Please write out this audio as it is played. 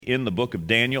in the book of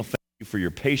Daniel. Thank you for your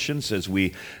patience as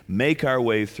we make our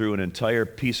way through an entire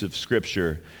piece of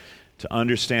Scripture to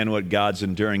understand what God's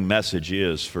enduring message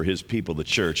is for His people, the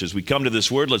church. As we come to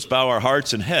this word, let's bow our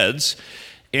hearts and heads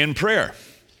in prayer.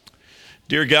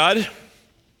 Dear God,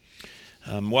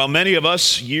 while many of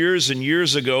us years and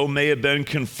years ago may have been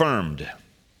confirmed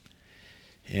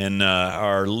in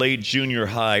our late junior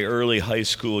high, early high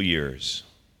school years,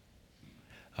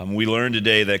 we learned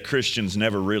today that Christians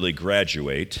never really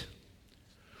graduate.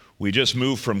 We just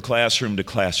move from classroom to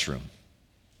classroom.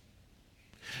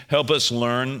 Help us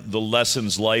learn the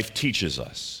lessons life teaches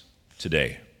us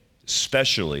today,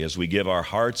 especially as we give our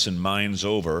hearts and minds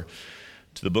over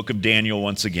to the book of Daniel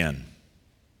once again.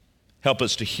 Help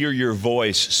us to hear your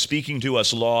voice speaking to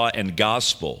us law and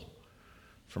gospel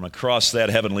from across that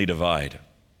heavenly divide.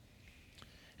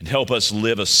 And help us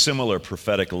live a similar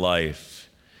prophetic life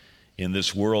in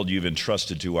this world you've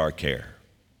entrusted to our care.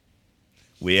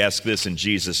 We ask this in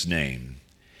Jesus' name.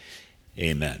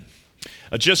 Amen.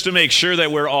 Just to make sure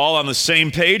that we're all on the same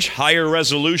page, higher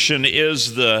resolution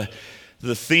is the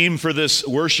theme for this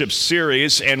worship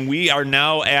series, and we are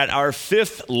now at our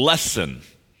fifth lesson.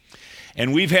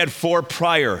 And we've had 4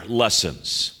 prior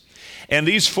lessons. And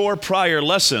these 4 prior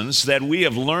lessons that we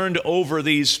have learned over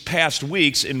these past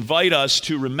weeks invite us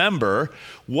to remember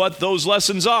what those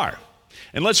lessons are.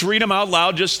 And let's read them out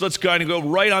loud. Let's kind of go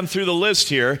right on through the list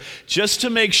here, just to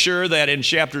make sure that in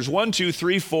chapters 1, 2,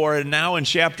 3, 4, and now in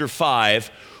chapter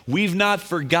 5, we've not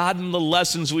forgotten the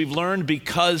lessons we've learned,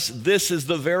 because this is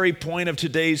the very point of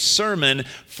today's sermon,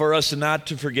 for us not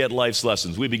to forget life's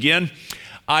lessons. We begin,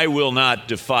 I will not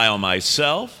defile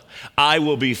myself. I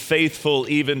will be faithful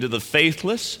even to the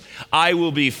faithless. I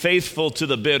will be faithful to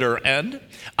the bitter end.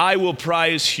 I will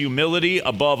prize humility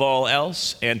above all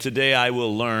else. And today I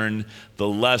will learn the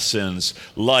lessons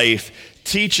life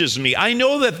teaches me. I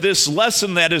know that this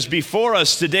lesson that is before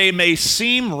us today may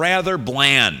seem rather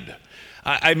bland.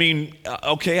 I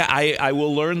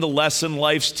will learn the lesson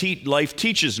life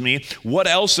teaches me. What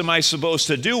else am I supposed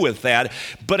to do with that?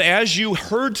 But as you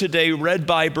heard today read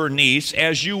by Bernice,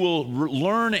 as you will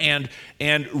learn and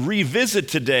revisit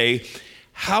today,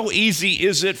 how easy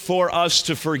is it for us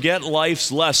to forget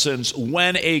life's lessons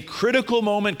when a critical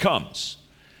moment comes,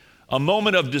 a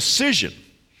moment of decision,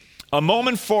 a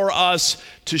moment for us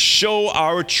to show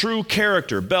our true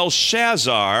character.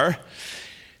 Belshazzar,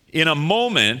 in a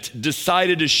moment,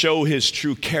 decided to show his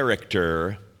true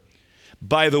character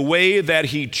by the way that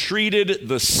he treated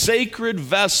the sacred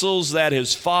vessels that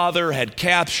his father had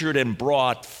captured and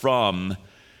brought from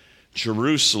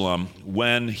Jerusalem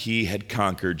when he had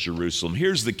conquered Jerusalem.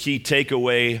 Here's the key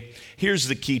takeaway. Here's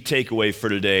the key takeaway for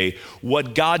today.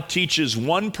 What God teaches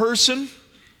one person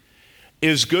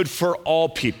is good for all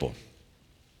people.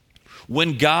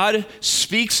 When God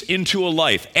speaks into a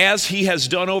life, as he has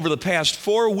done over the past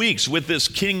 4 weeks with this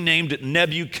king named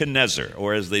Nebuchadnezzar,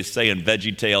 or as they say in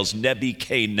VeggieTales,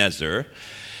 Nebuchadnezzar,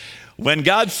 when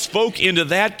God spoke into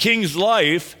that king's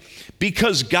life,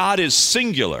 because God is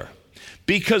singular,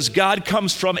 because God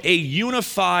comes from a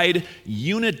unified,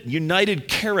 united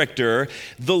character,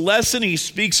 the lesson he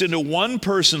speaks into one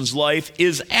person's life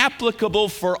is applicable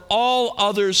for all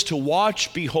others to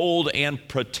watch, behold, and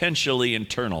potentially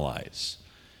internalize.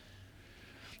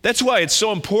 That's why it's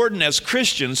so important as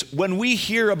Christians, when we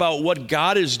hear about what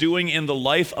God is doing in the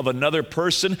life of another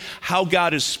person, how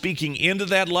God is speaking into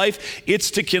that life,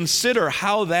 it's to consider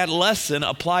how that lesson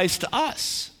applies to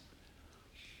us.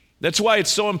 That's why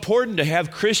it's so important to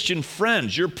have Christian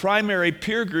friends. Your primary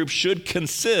peer group should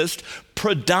consist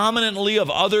predominantly of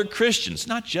other Christians,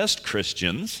 not just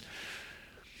Christians.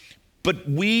 But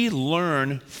we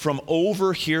learn from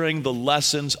overhearing the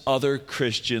lessons other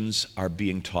Christians are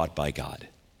being taught by God.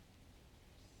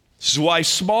 This is why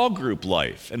small group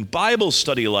life and Bible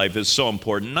study life is so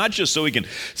important, not just so we can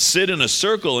sit in a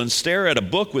circle and stare at a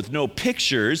book with no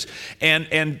pictures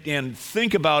and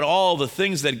think about all the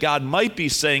things that God might be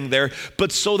saying there,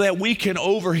 but so that we can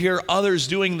overhear others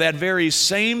doing that very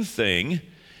same thing.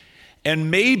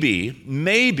 And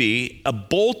maybe a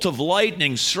bolt of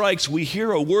lightning strikes. We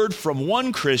hear a word from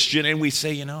one Christian and we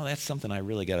say, that's something I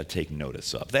really got to take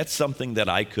notice of. That's something that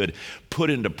I could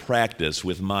put into practice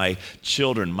with my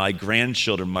children, my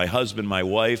grandchildren, my husband, my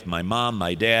wife, my mom,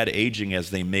 my dad, aging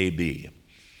as they may be.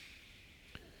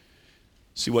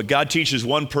 See, what God teaches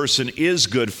one person is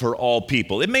good for all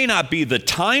people. It may not be the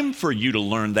time for you to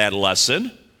learn that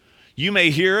lesson. You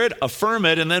may hear it, affirm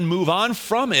it, and then move on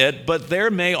from it, but there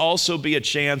may also be a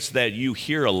chance that you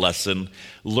hear a lesson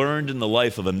learned in the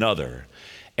life of another,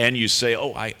 and you say,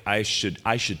 I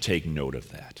should take note of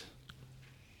that.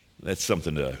 That's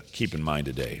something to keep in mind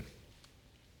today.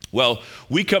 Well,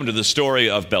 we come to the story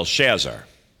of Belshazzar,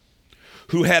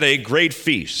 who had a great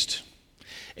feast.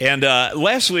 And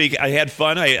last week I had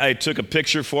fun. I took a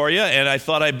picture for you, and I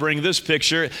thought I'd bring this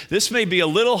picture. This may be a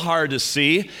little hard to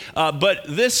see, but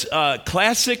this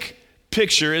classic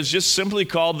picture is just simply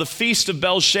called the Feast of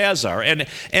Belshazzar. And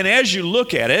as you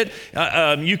look at it,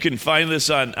 you can find this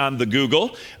on the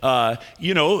Google.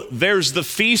 There's the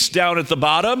feast down at the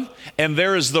bottom, and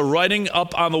there is the writing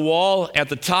up on the wall at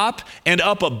the top, and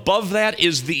up above that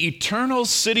is the eternal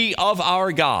city of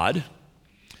our God,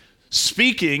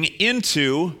 speaking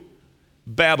into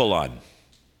Babylon.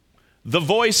 The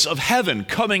voice of heaven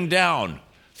coming down,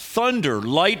 thunder,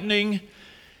 lightning,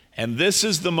 and this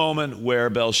is the moment where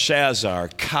Belshazzar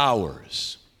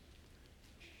cowers.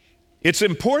 It's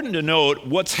important to note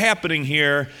what's happening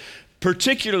here,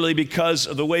 particularly because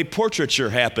of the way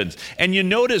portraiture happens. And you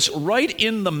notice right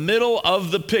in the middle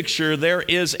of the picture, there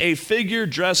is a figure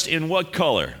dressed in what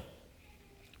color?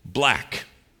 Black.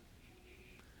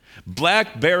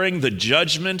 Black, bearing the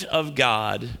judgment of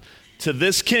God to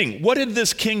this king. What had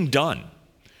this king done?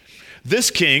 This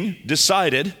king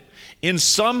decided in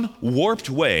some warped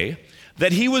way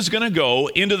that he was going to go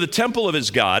into the temple of his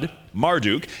god,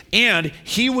 Marduk, and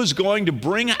he was going to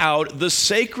bring out the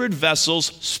sacred vessels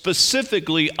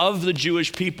specifically of the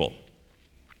Jewish people.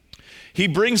 He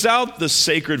brings out the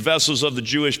sacred vessels of the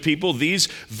Jewish people, these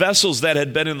vessels that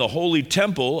had been in the holy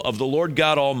temple of the Lord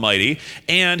God Almighty,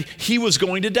 and he was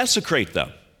going to desecrate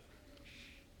them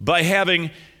by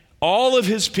having all of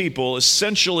his people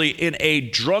essentially in a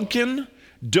drunken,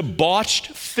 debauched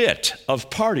fit of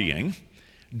partying,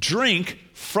 drink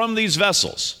from these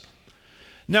vessels.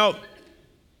 Now,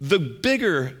 the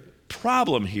bigger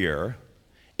problem here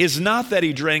is not that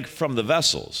he drank from the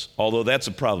vessels, although that's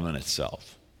a problem in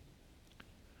itself.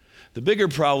 The bigger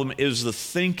problem is the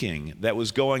thinking that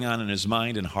was going on in his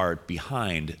mind and heart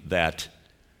behind that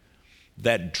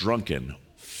drunken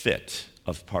fit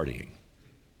of partying.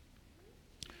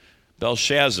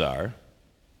 Belshazzar,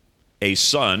 a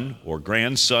son or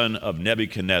grandson of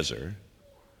Nebuchadnezzar,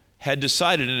 had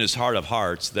decided in his heart of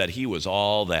hearts that he was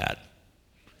all that.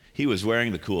 He was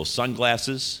wearing the cool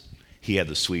sunglasses, he had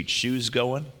the sweet shoes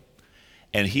going,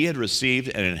 and he had received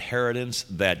an inheritance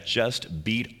that just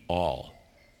beat all.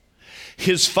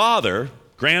 His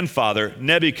grandfather,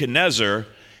 Nebuchadnezzar,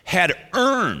 had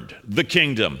earned the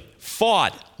kingdom,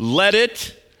 fought, led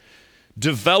it,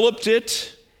 developed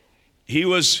it. He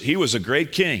was a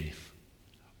great king.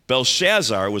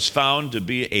 Belshazzar was found to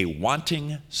be a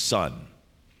wanting son.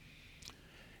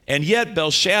 And yet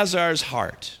Belshazzar's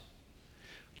heart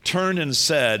turned and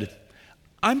said,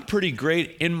 I'm pretty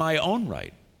great in my own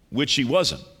right, which he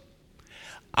wasn't.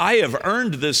 I have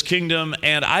earned this kingdom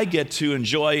and I get to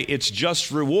enjoy its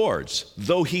just rewards,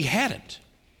 though he hadn't.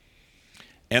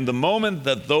 And the moment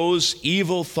that those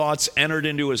evil thoughts entered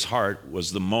into his heart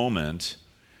was the moment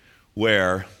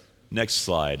where, next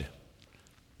slide,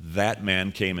 that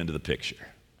man came into the picture.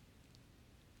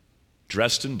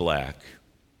 Dressed in black,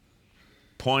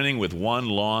 pointing with one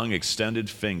long extended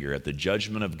finger at the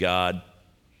judgment of God,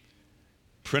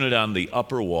 printed on the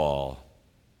upper wall.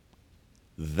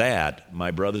 That, my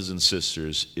brothers and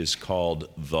sisters, is called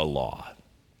the law.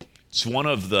 It's one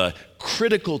of the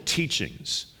critical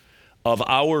teachings of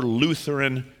our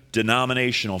Lutheran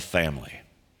denominational family,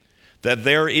 that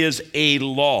there is a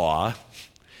law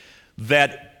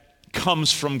that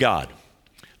comes from God.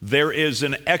 There is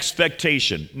an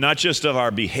expectation, not just of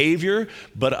our behavior,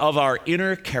 but of our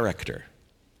inner character.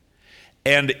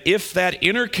 And if that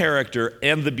inner character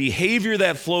and the behavior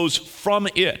that flows from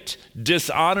it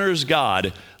dishonors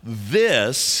God,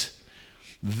 this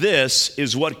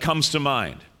is what comes to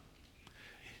mind.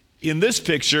 In this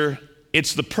picture,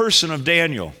 it's the person of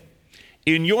Daniel.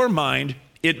 In your mind,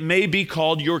 it may be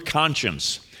called your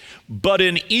conscience. But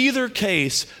in either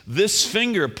case, this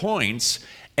finger points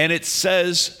and it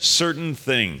says certain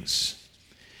things.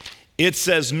 It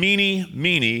says, Mene,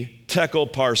 Mene, Tekel,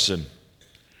 Parsin.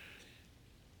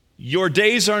 Your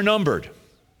days are numbered.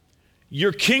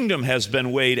 Your kingdom has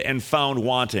been weighed and found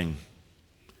wanting.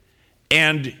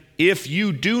 And if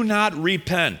you do not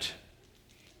repent,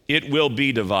 it will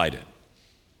be divided.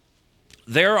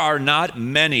 There are not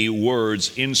many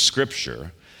words in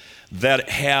Scripture that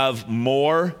have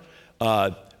more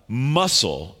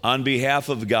muscle on behalf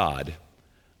of God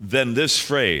than this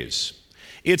phrase.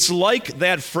 It's like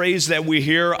that phrase that we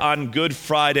hear on Good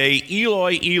Friday,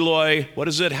 Eloi, Eloi, what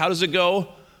is it? How does it go?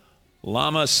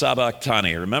 Lama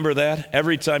Sabachthani. Remember that?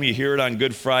 Every time you hear it on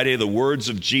Good Friday, the words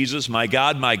of Jesus, my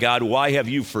God, why have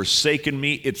you forsaken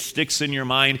me? It sticks in your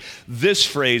mind. This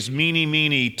phrase, Mene,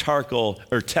 Mene, Tekel,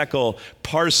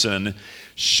 Parsin,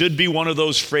 should be one of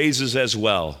those phrases as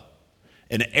well.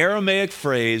 An Aramaic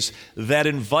phrase that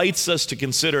invites us to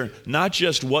consider not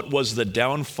just what was the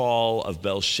downfall of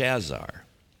Belshazzar,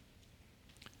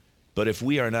 but if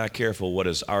we are not careful, what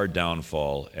is our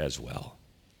downfall as well?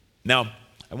 Now,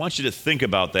 I want you to think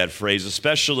about that phrase,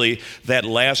 especially that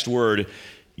last word,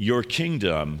 your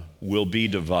kingdom will be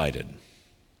divided.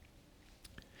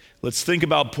 Let's think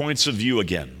about points of view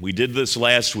again. We did this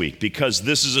last week because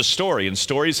this is a story, and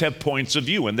stories have points of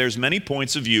view, and there's many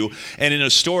points of view, and in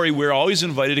a story, we're always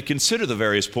invited to consider the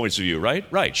various points of view, right?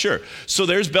 Right, sure. So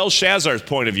there's Belshazzar's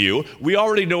point of view. We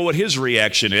already know what his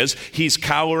reaction is. He's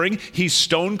cowering, he's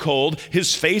stone cold,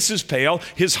 his face is pale,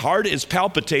 his heart is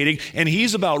palpitating, and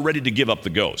he's about ready to give up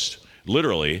the ghost.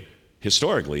 Literally,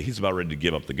 historically, he's about ready to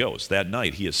give up the ghost. That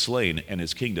night, he is slain, and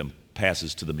his kingdom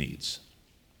passes to the Medes.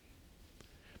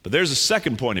 But there's a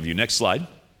second point of view. Next slide.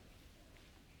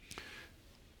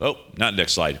 Oh, not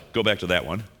next slide. Go back to that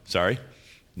one. Sorry.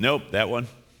 Nope, that one.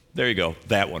 There you go.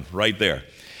 That one, right there.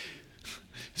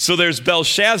 So there's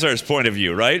Belshazzar's point of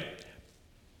view, right?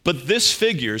 But this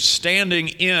figure standing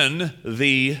in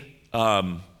the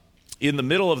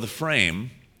middle of the frame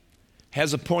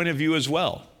has a point of view as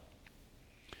well.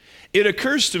 It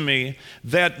occurs to me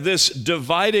that this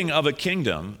dividing of a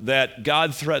kingdom that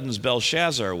God threatens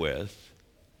Belshazzar with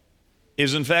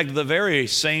is in fact the very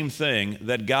same thing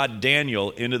that got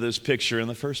Daniel into this picture in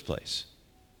the first place.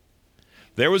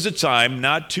 There was a time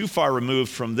not too far removed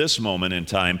from this moment in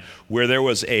time where there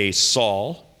was a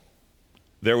Saul,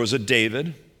 there was a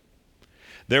David,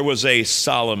 there was a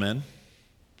Solomon,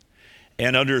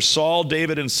 and under Saul,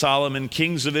 David, and Solomon,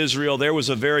 kings of Israel, there was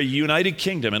a very united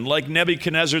kingdom. And like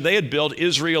Nebuchadnezzar, they had built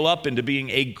Israel up into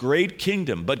being a great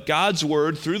kingdom. But God's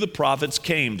word through the prophets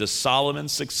came to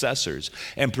Solomon's successors.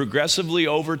 And progressively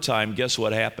over time, guess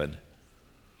what happened?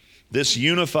 This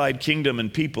unified kingdom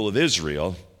and people of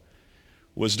Israel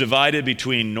was divided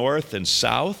between north and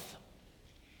south.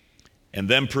 And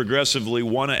then progressively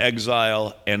one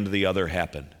exile and the other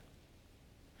happened.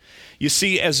 You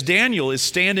see, as Daniel is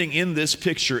standing in this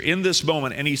picture, in this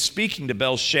moment, and he's speaking to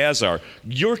Belshazzar,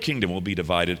 your kingdom will be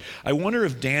divided. I wonder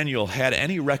if Daniel had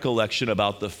any recollection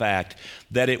about the fact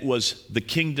that it was the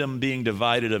kingdom being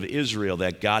divided of Israel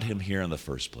that got him here in the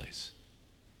first place.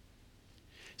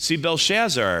 See,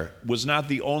 Belshazzar was not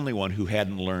the only one who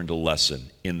hadn't learned a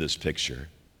lesson in this picture.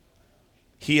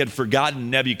 He had forgotten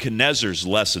Nebuchadnezzar's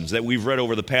lessons that we've read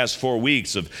over the past 4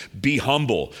 weeks of be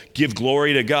humble, give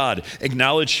glory to God,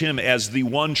 acknowledge him as the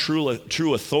one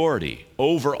true authority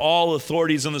over all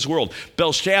authorities in this world.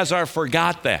 Belshazzar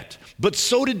forgot that, but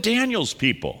so did Daniel's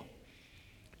people.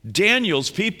 Daniel's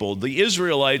people, the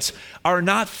Israelites, are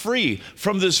not free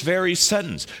from this very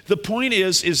sentence. The point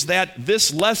is that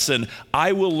this lesson,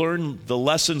 I will learn the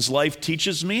lessons life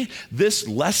teaches me, this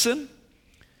lesson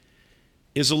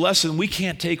is a lesson we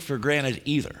can't take for granted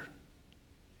either.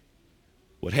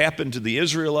 What happened to the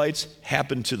Israelites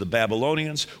happened to the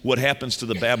Babylonians. What happens to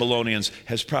the Babylonians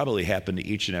has probably happened to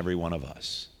each and every one of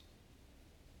us.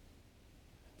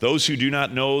 Those who do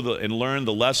not know and learn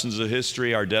the lessons of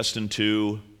history are destined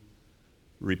to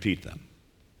repeat them.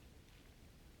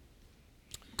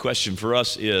 Question for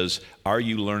us is, are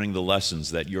you learning the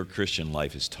lessons that your Christian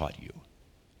life has taught you?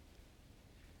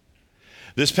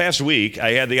 This past week,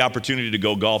 I had the opportunity to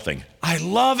go golfing. I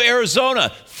love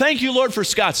Arizona. Thank you, Lord, for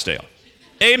Scottsdale.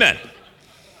 Amen.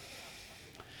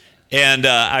 And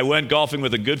I went golfing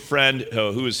with a good friend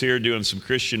who is here doing some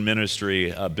Christian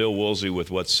ministry, Bill Woolsey,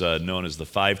 with what's known as the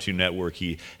 5-2 Network.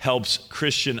 He helps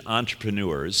Christian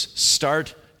entrepreneurs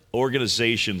start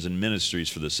organizations and ministries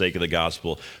for the sake of the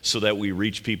gospel so that we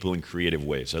reach people in creative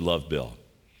ways. I love Bill.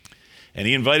 And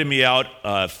he invited me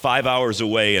out 5 hours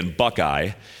away in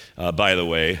Buckeye. By the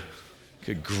way,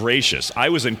 good gracious, I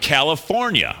was in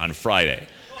California on Friday.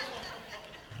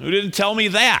 Who didn't tell me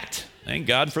that? Thank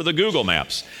God for the Google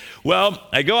Maps. Well,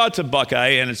 I go out to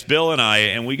Buckeye, and it's Bill and I,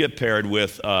 and we get paired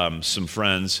with some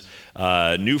friends,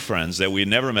 new friends that we had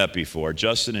never met before,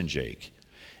 Justin and Jake.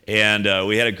 And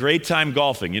we had a great time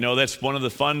golfing. You know, that's one of the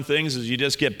fun things is you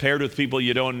just get paired with people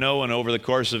you don't know, and over the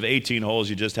course of 18 holes,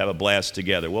 you just have a blast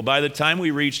together. Well, by the time we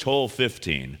reached hole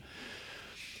 15,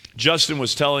 Justin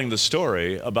was telling the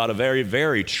story about a very,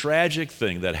 very tragic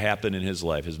thing that happened in his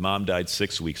life. His mom died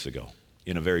 6 weeks ago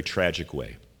in a very tragic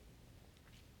way.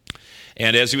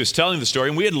 And as he was telling the story,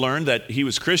 and we had learned that he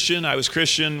was Christian, I was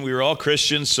Christian, we were all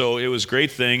Christians, so it was a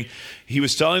great thing. He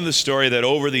was telling the story that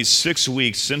over these 6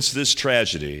 weeks since this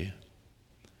tragedy,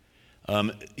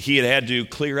 he had to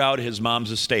clear out his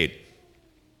mom's estate.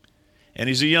 And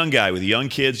he's a young guy with young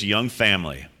kids, young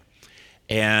family.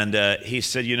 And he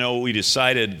said, we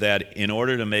decided that in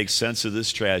order to make sense of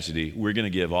this tragedy, we're going to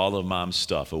give all of Mom's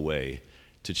stuff away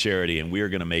to charity, and we are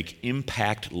going to make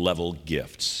impact-level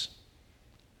gifts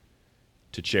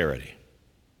to charity.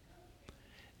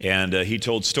 And he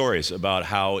told stories about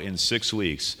how in 6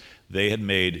 weeks they had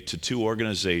made to 2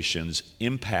 organizations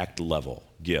impact-level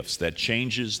gifts that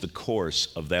changes the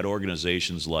course of that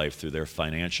organization's life through their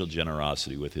financial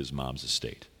generosity with his mom's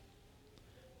estate.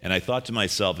 And I thought to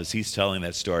myself, as he's telling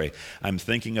that story, I'm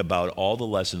thinking about all the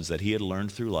lessons that he had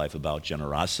learned through life about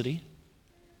generosity,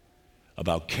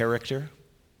 about character,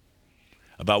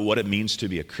 about what it means to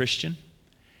be a Christian,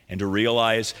 and to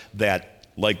realize that,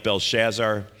 like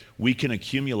Belshazzar, we can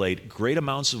accumulate great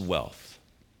amounts of wealth,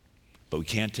 but we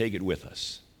can't take it with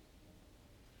us.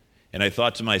 And I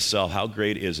thought to myself, how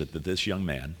great is it that this young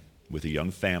man with a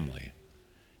young family,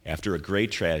 after a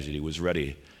great tragedy, was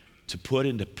ready to put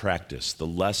into practice the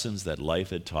lessons that life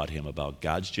had taught him about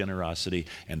God's generosity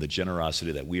and the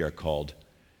generosity that we are called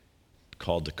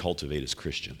to cultivate as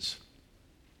Christians.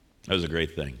 That was a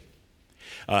great thing.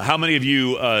 How many of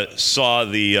you saw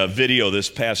the video this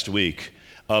past week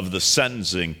of the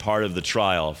sentencing part of the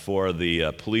trial for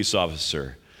the police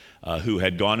officer who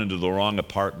had gone into the wrong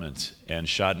apartment and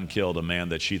shot and killed a man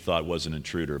that she thought was an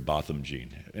intruder, Botham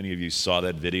Jean? Any of you saw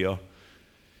that video?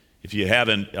 If you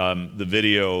haven't, the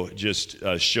video just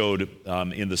showed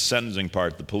in the sentencing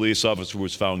part, the police officer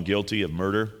was found guilty of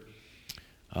murder,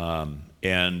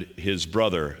 and his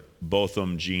brother,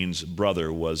 Botham Jean's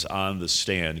brother, was on the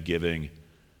stand giving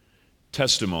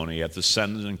testimony at the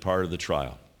sentencing part of the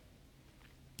trial.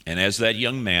 And as that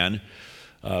young man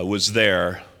was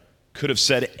there, could have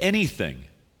said anything,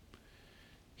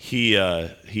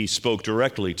 he spoke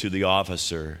directly to the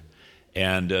officer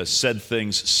and said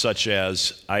things such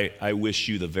as, I wish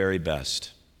you the very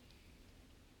best.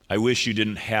 I wish you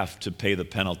didn't have to pay the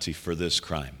penalty for this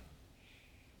crime.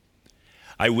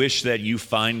 I wish that you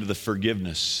find the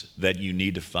forgiveness that you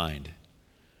need to find,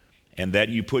 and that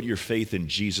you put your faith in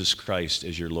Jesus Christ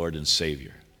as your Lord and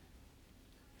Savior.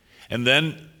 And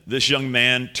then this young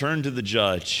man turned to the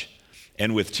judge,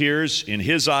 and with tears in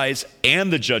his eyes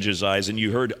and the judge's eyes, and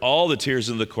you heard all the tears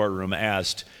in the courtroom,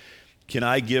 asked, can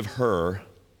I give her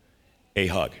a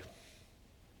hug?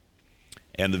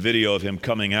 And the video of him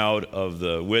coming out of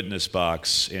the witness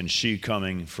box and she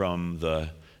coming from the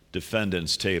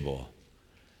defendant's table,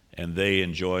 and they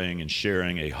enjoying and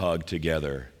sharing a hug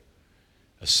together,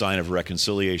 a sign of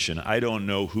reconciliation. I don't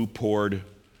know who poured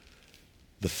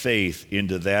the faith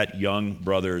into that young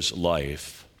brother's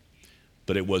life,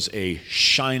 but it was a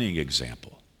shining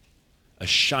example of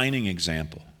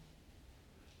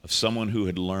someone who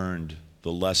had learned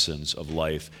the lessons of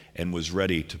life and was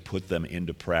ready to put them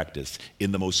into practice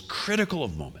in the most critical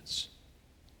of moments.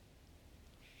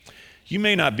 You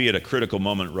may not be at a critical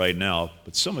moment right now,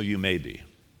 but some of you may be.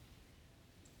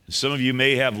 Some of you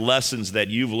may have lessons that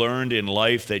you've learned in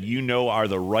life that you know are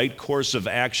the right course of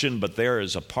action, but there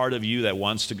is a part of you that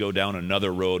wants to go down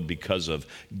another road because of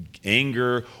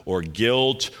anger or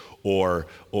guilt or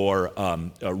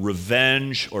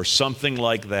revenge or something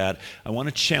like that. I want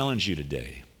to challenge you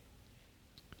today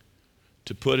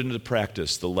to put into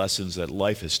practice the lessons that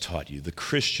life has taught you, the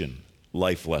Christian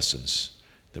life lessons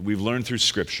that we've learned through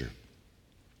Scripture.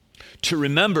 To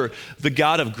remember the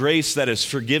God of grace that has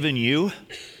forgiven you,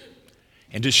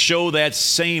 and to show that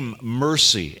same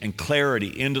mercy and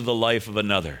clarity into the life of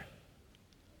another.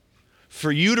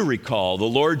 For you to recall the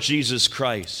Lord Jesus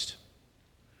Christ,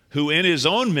 who in his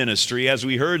own ministry, as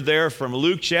we heard there from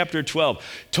Luke chapter 12,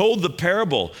 told the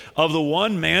parable of the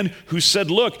one man who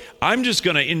said, look, I'm just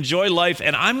going to enjoy life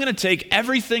and I'm going to take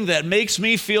everything that makes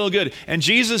me feel good. And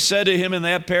Jesus said to him in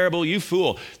that parable, you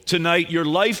fool, tonight your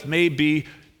life may be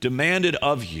demanded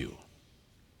of you.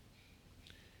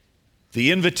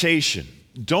 The invitation,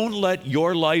 don't let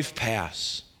your life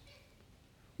pass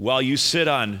while you sit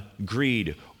on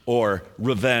greed or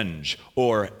revenge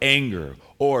or anger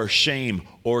or shame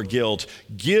or guilt.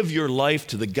 Give your life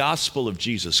to the gospel of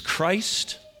Jesus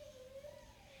Christ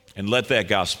and let that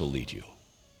gospel lead you.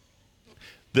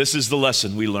 This is the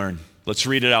lesson we learn. Let's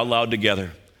read it out loud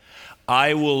together.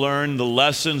 I will learn the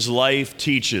lessons life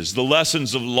teaches, the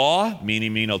lessons of law,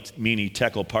 meaning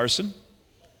Tekel Parson,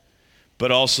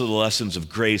 but also the lessons of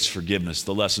grace, forgiveness,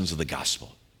 the lessons of the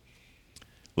gospel.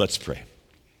 Let's pray.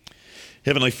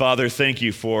 Heavenly Father, thank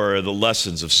you for the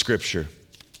lessons of Scripture.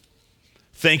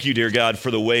 Thank you, dear God,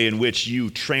 for the way in which you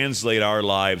translate our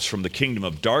lives from the kingdom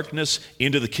of darkness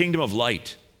into the kingdom of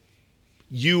light.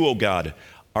 You, O God,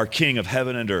 are King of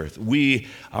heaven and earth. We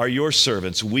are your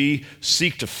servants. We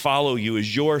seek to follow you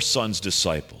as your son's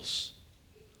disciples.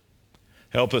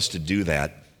 Help us to do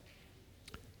that.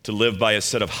 to live by a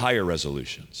set of higher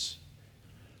resolutions.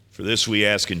 For this we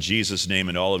ask in Jesus' name,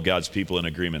 and all of God's people in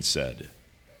agreement said,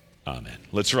 Amen.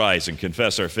 Let's rise and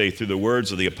confess our faith through the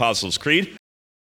words of the Apostles' Creed.